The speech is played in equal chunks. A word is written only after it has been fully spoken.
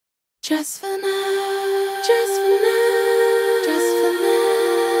Just for now, just for now, just for now,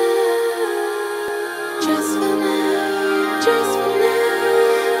 just for now, just for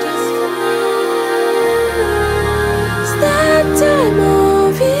now, just for now. It's that time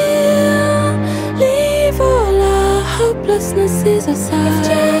of year. Leave all our hopelessnesses aside.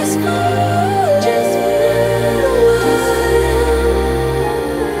 Just for now,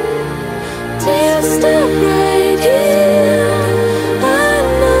 till stop right here.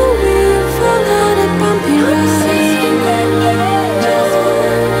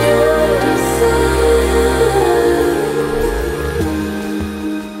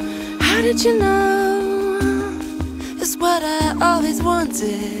 How did you know? It's what I always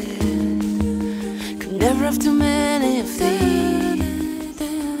wanted. Could never have too many of these.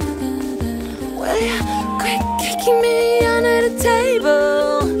 Well, you quit kicking me under the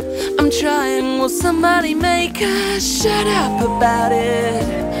table. I'm trying, will somebody make us shut up about it?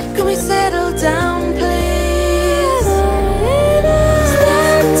 Can we settle down, please? It's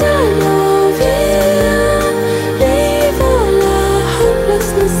that time of year. Leave all our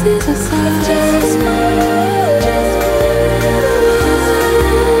hopelessnesses aside. Just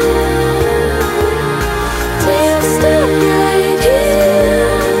till stop right here.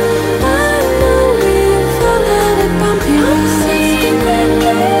 I know we'll fall out of bumpy roads.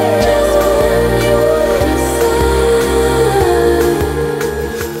 Just when you decide.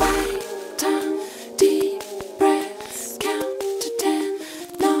 Write down deep breaths, count to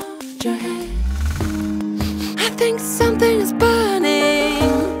 10, nod your head. I think something is